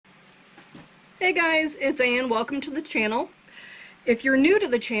Hey guys, it's Ann. Welcome to the channel. If you're new to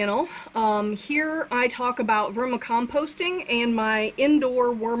the channel, here I talk about vermicomposting and my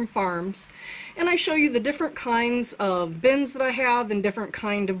indoor worm farms. And I show you the different kinds of bins that I have and different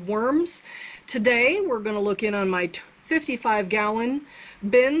kind of worms. Today we're going to look in on my 55-gallon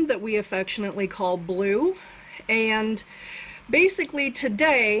bin that we affectionately call Blue. And basically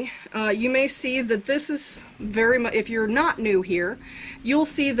today, you may see that this is very much, if you're not new here, you'll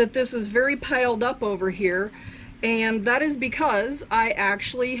see that this is very piled up over here, and that is because I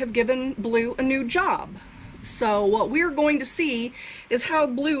actually have given Blue a new job. So what we're going to see is how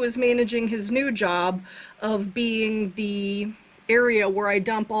Blue is managing his new job of being the area where I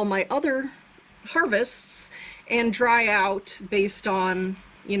dump all my other harvests and dry out based on,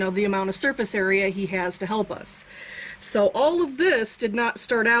 you know, the amount of surface area he has to help us. So all of this did not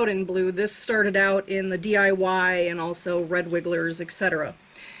start out in Blue. This started out in the DIY and also red wigglers, etc.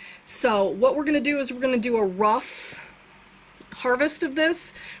 So what we're going to do is we're going to do a rough harvest of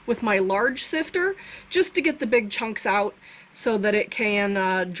this with my large sifter just to get the big chunks out so that it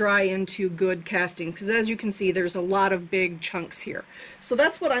can dry into good casting, because as you can see there's a lot of big chunks here. So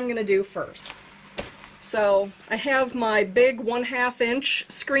that's what I'm going to do first. So I have my big 1/2 inch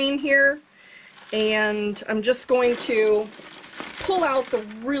screen here, and I'm just going to pull out the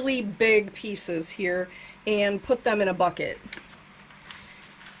really big pieces here and put them in a bucket.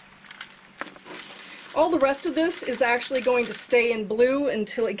 All the rest of this is actually going to stay in Blue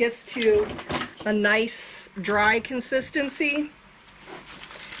until it gets to a nice dry consistency.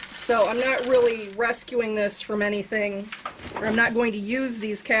 So I'm not really rescuing this from anything, or I'm not going to use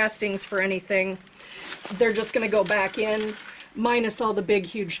these castings for anything. They're just going to go back in, minus all the big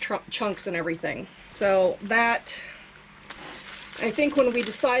huge chunks and everything. So that, I think when we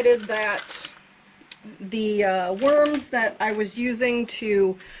decided that the worms that I was using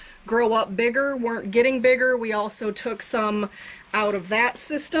to grow up bigger weren't getting bigger, we also took some out of that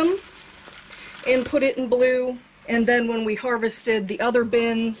system and put it in Blue. And then when we harvested the other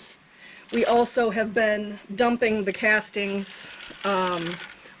bins, we also have been dumping the castings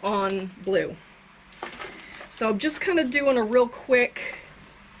on Blue. So I'm just kind of doing a real quick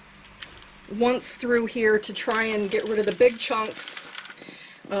once through here to try and get rid of the big chunks.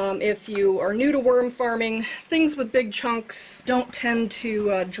 If you are new to worm farming, things with big chunks don't tend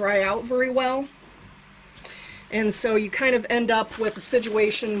to dry out very well. And so you kind of end up with a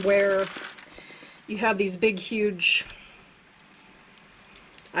situation where you have these big huge,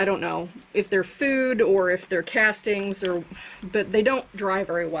 I don't know if they're food or if they're castings, but they don't dry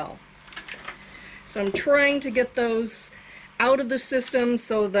very well. So I'm trying to get those out of the system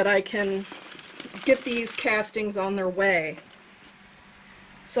so that I can get these castings on their way.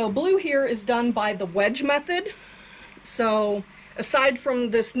 So Blue here is done by the wedge method. So aside from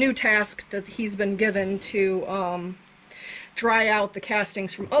this new task that he's been given to dry out the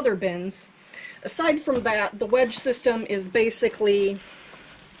castings from other bins, aside from that, the wedge system is basically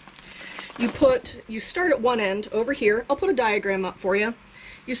you start at one end over here. I'll put a diagram up for you.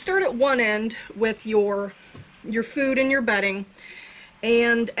 You start at one end with your food and your bedding,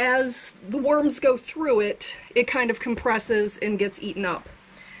 and as the worms go through it, it kind of compresses and gets eaten up.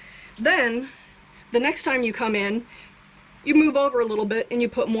 Then, the next time you come in, you move over a little bit and you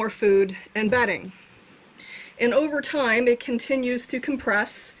put more food and bedding. And over time, it continues to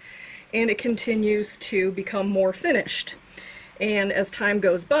compress and it continues to become more finished. And as time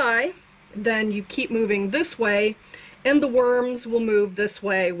goes by, then you keep moving this way and the worms will move this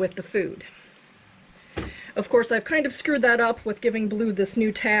way with the food. Of course, I've kind of screwed that up with giving Blue this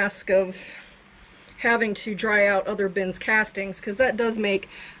new task of having to dry out other bins' castings, because that does make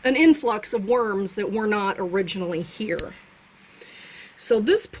an influx of worms that were not originally here. So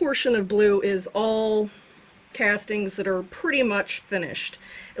this portion of Blue is all castings that are pretty much finished,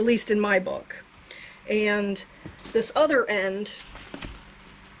 at least in my book. And this other end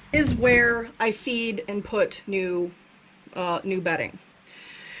is where I feed and put new bedding.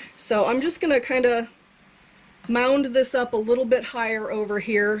 So I'm just going to kind of mound this up a little bit higher over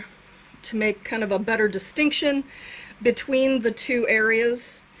here to make kind of a better distinction between the two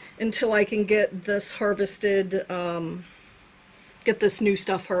areas until I can get this harvested, get this new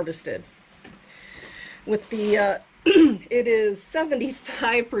stuff harvested. With the, it is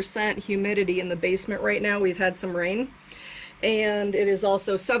 75% humidity in the basement right now. We've had some rain. And it is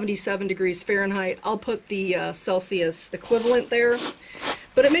also 77 degrees Fahrenheit. I'll put the Celsius equivalent there.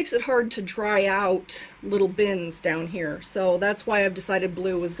 But it makes it hard to dry out little bins down here. So that's why I've decided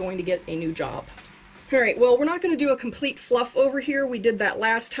Blue was going to get a new job. Alright, well, we're not going to do a complete fluff over here. We did that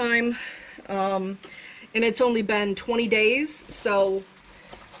last time. And it's only been 20 days. So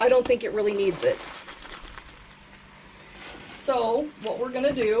I don't think it really needs it. So what we're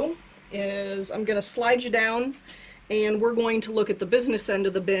gonna do is I'm gonna slide you down, and we're going to look at the business end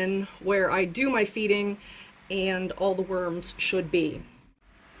of the bin where I do my feeding and all the worms should be.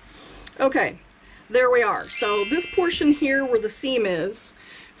 Okay, there we are. So this portion here where the seam is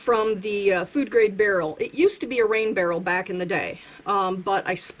from the food grade barrel, it used to be a rain barrel back in the day, but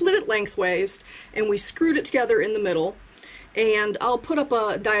I split it lengthways and we screwed it together in the middle, and I'll put up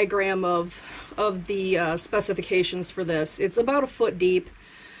a diagram of the specifications for this. It's about 1 foot deep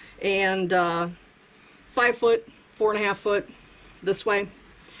and 5 foot, 4.5 foot this way.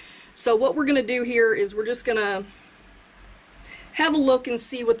 So what we're gonna do here is we're just gonna have a look and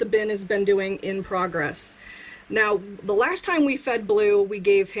see what the bin has been doing in progress. Now, the last time we fed Blue, we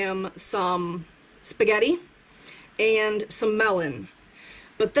gave him some spaghetti and some melon.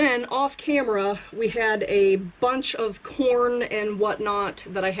 But then, off camera, we had a bunch of corn and whatnot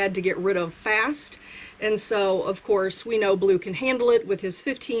that I had to get rid of fast. And so, of course, we know Blue can handle it with his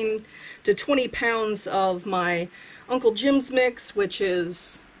 15 to 20 pounds of my Uncle Jim's mix, which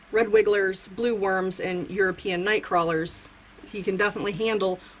is red wigglers, blue worms, and European nightcrawlers. He can definitely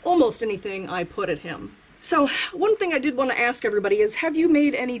handle almost anything I put at him. So one thing I did want to ask everybody is, have you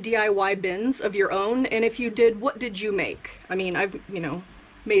made any DIY bins of your own? And if you did, what did you make? I mean, I've,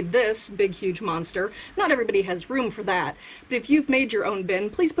 made this big, huge monster. Not everybody has room for that. But if you've made your own bin,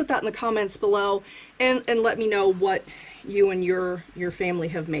 please put that in the comments below and let me know what you and your family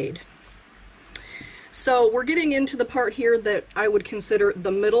have made. So we're getting into the part here that I would consider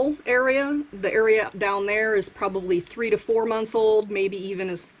the middle area. The area down there is probably 3 to 4 months old, maybe even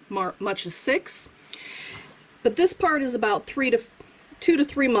as much as 6. But this part is about 2 to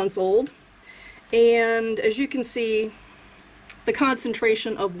 3 months old. And as you can see, the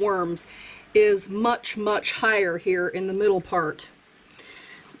concentration of worms is much, much higher here in the middle part.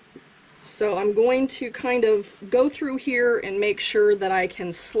 So I'm going to kind of go through here and make sure that I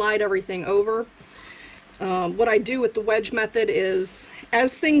can slide everything over. What I do with the wedge method is,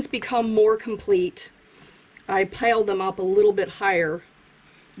 as things become more complete, I pile them up a little bit higher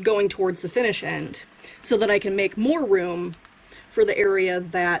going towards the finish end so that I can make more room for the area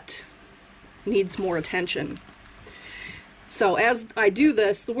that needs more attention. So as I do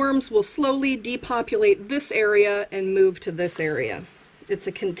this, the worms will slowly depopulate this area and move to this area. It's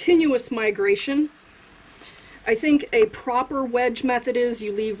a continuous migration. I think a proper wedge method is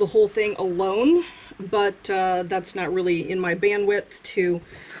you leave the whole thing alone, but that's not really in my bandwidth to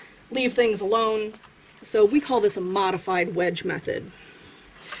leave things alone. So we call this a modified wedge method.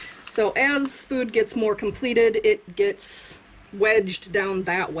 So as food gets more completed, it gets wedged down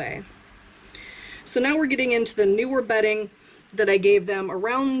that way. So now we're getting into the newer bedding that I gave them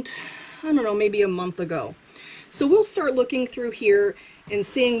around, I don't know, maybe a month ago. So we'll start looking through here and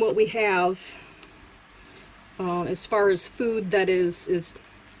seeing what we have as far as food that is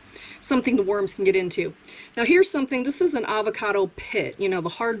something the worms can get into. Now here's something, this is an avocado pit, the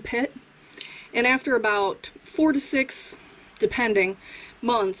hard pit. And after about 4 to 6, depending,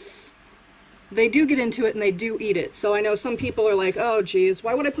 months, they do get into it and they do eat it. So I know some people are like, oh geez,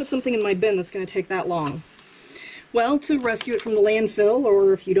 why would I put something in my bin that's going to take that long? Well, to rescue it from the landfill,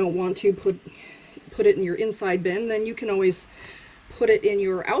 or if you don't want to put it in your inside bin, then you can always put it in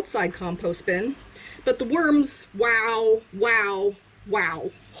your outside compost bin. But the worms, wow, wow,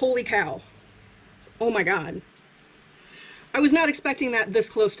 wow, holy cow. Oh my god. I was not expecting that this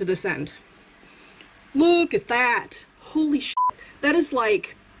close to this end. Look at that. Holy shit. That's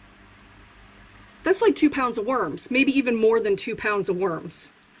like 2 pounds of worms, maybe even more than 2 pounds of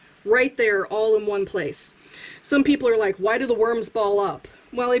worms. Right there, all in one place. Some people are like, why do the worms ball up?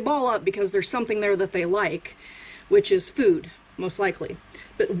 Well, they ball up because there's something there that they like, which is food, most likely.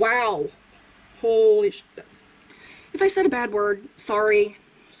 But wow, holy sh... If I said a bad word, sorry.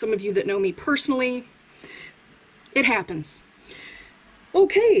 Some of you that know me personally, it happens.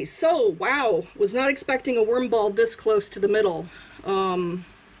 Okay, so, wow, was not expecting a worm ball this close to the middle. Wow.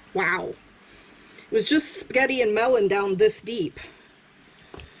 It was just spaghetti and melon down this deep.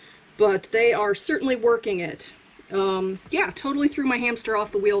 But they are certainly working it. Yeah, totally threw my hamster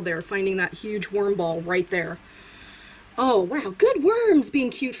off the wheel there, finding that huge worm ball right there. Oh, wow, good worms being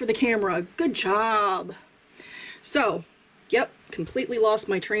cute for the camera. Good job. So, yep, completely lost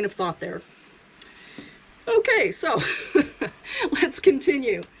my train of thought there. Okay, so, let's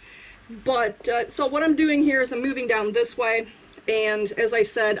continue. But, so what I'm doing here is I'm moving down this way, and as I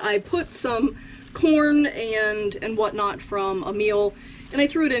said, I put some corn and whatnot from a meal, and I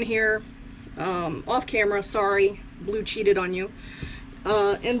threw it in here, off camera, sorry, Blue cheated on you.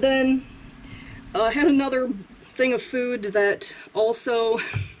 And then, had another thing of food that also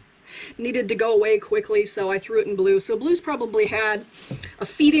needed to go away quickly, so I threw it in Blue. So Blue's probably had a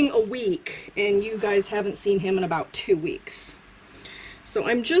feeding a week, and you guys haven't seen him in about 2 weeks. So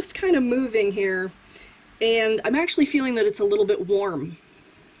I'm just kind of moving here, and I'm actually feeling that it's a little bit warm.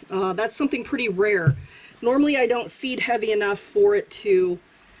 That's something pretty rare. Normally I don't feed heavy enough for it to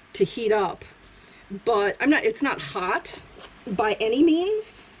heat up, but it's not hot by any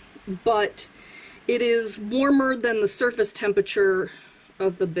means, but it is warmer than the surface temperature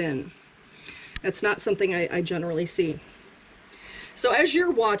of the bin. That's not something I generally see. So as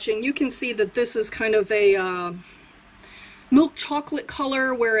you're watching, you can see that this is kind of a milk chocolate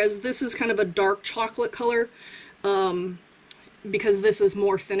color, whereas this is kind of a dark chocolate color, because this is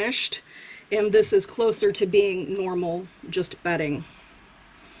more finished, and this is closer to being normal, just bedding.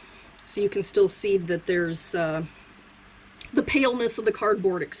 So you can still see that there's the paleness of the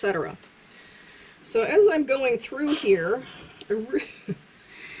cardboard, etc. So as I'm going through here,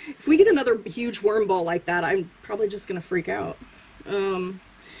 if we get another huge worm ball like that, I'm probably just going to freak out.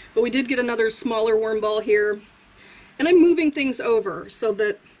 But we did get another smaller worm ball here, and I'm moving things over so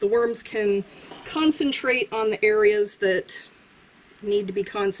that the worms can concentrate on the areas that need to be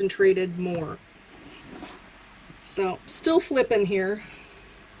concentrated more. So still flipping here.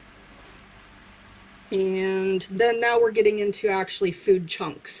 And then now we're getting into actually food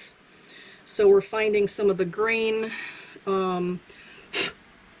chunks. So we're finding some of the grain. Come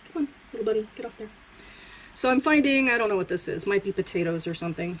on, little buddy, get off there. So I'm finding, I don't know what this is, might be potatoes or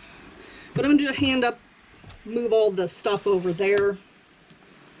something. But I'm going to move all the stuff over there.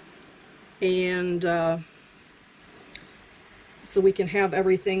 And so we can have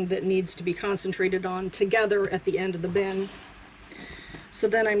everything that needs to be concentrated on together at the end of the bin. So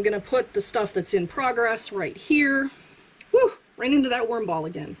then I'm going to put the stuff that's in progress right here. Woo! Right into that worm ball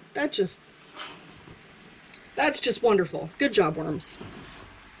again. That's just wonderful. Good job, worms.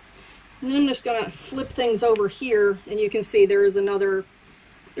 And then I'm just going to flip things over here, and you can see there's another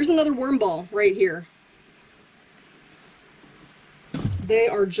worm ball right here. They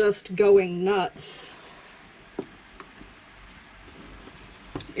are just going nuts.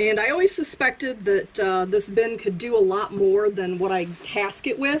 And I always suspected that this bin could do a lot more than what I task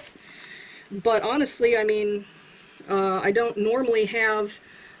it with. But honestly, I mean, I don't normally have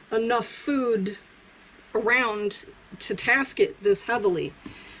enough food around to task it this heavily.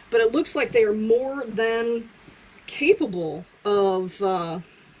 But it looks like they are more than capable of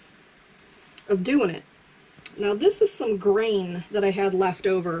doing it. Now this is some grain that I had left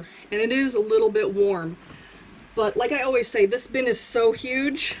over, and it is a little bit warm. But like I always say, this bin is so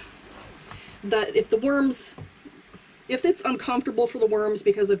huge that if it's uncomfortable for the worms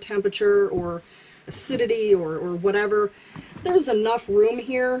because of temperature or acidity or whatever, there's enough room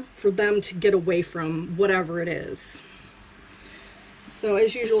here for them to get away from whatever it is. So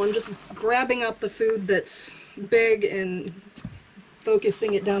as usual, I'm just grabbing up the food that's big and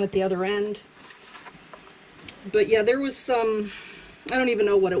focusing it down at the other end. But yeah, there was some, I don't even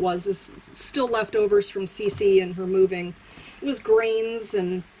know what it was. It's still leftovers from Cece and her moving. It was grains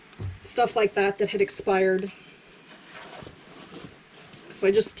and stuff like that that had expired. So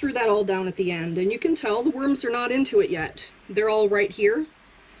I just threw that all down at the end. And you can tell the worms are not into it yet. They're all right here.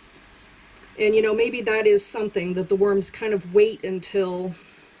 And you know, maybe that is something that the worms kind of wait until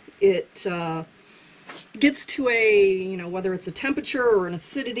it gets to a, you know, whether it's a temperature or an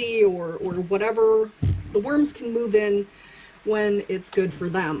acidity or whatever, the worms can move in when it's good for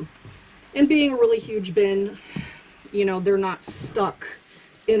them. And being a really huge bin, you know, they're not stuck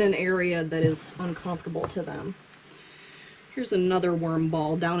in an area that is uncomfortable to them. Here's another worm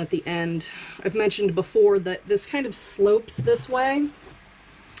ball down at the end. I've mentioned before that this kind of slopes this way,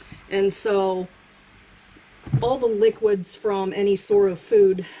 and so all the liquids from any sort of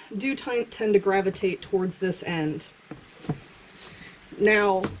food do tend to gravitate towards this end.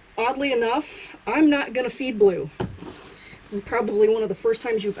 Now, oddly enough, I'm not going to feed Blue. This is probably one of the first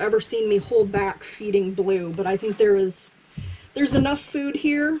times you've ever seen me hold back feeding Blue, but I think there's enough food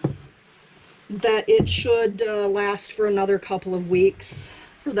here that it should last for another couple of weeks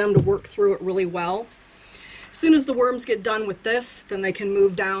for them to work through it really well. As soon as the worms get done with this, then they can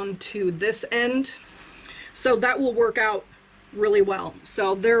move down to this end. So that will work out really well.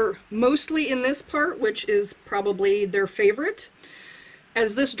 So they're mostly in this part, which is probably their favorite.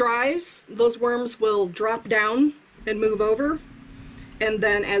 As this dries, those worms will drop down and move over. And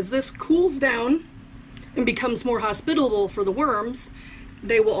then as this cools down and becomes more hospitable for the worms,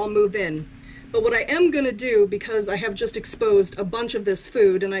 they will all move in. But what I am going to do, because I have just exposed a bunch of this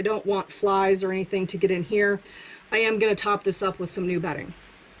food and I don't want flies or anything to get in here, I am going to top this up with some new bedding.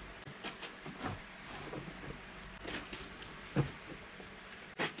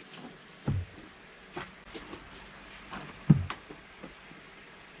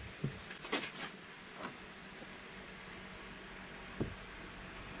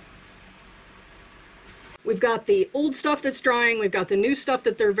 We've got the old stuff that's drying, we've got the new stuff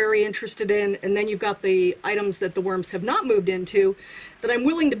that they're very interested in, and then you've got the items that the worms have not moved into that I'm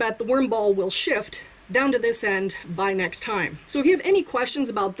willing to bet the worm ball will shift down to this end by next time. So if you have any questions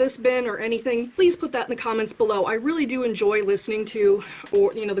about this bin or anything, please put that in the comments below. I really do enjoy listening to,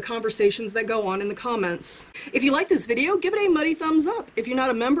 the conversations that go on in the comments. If you like this video, give it a muddy thumbs up. If you're not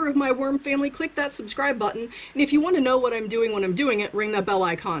a member of my worm family, click that subscribe button. And if you want to know what I'm doing when I'm doing it, ring that bell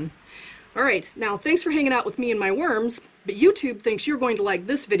icon. Alright, now thanks for hanging out with me and my worms, but YouTube thinks you're going to like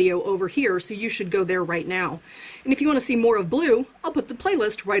this video over here, so you should go there right now. And if you want to see more of Blue, I'll put the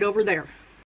playlist right over there.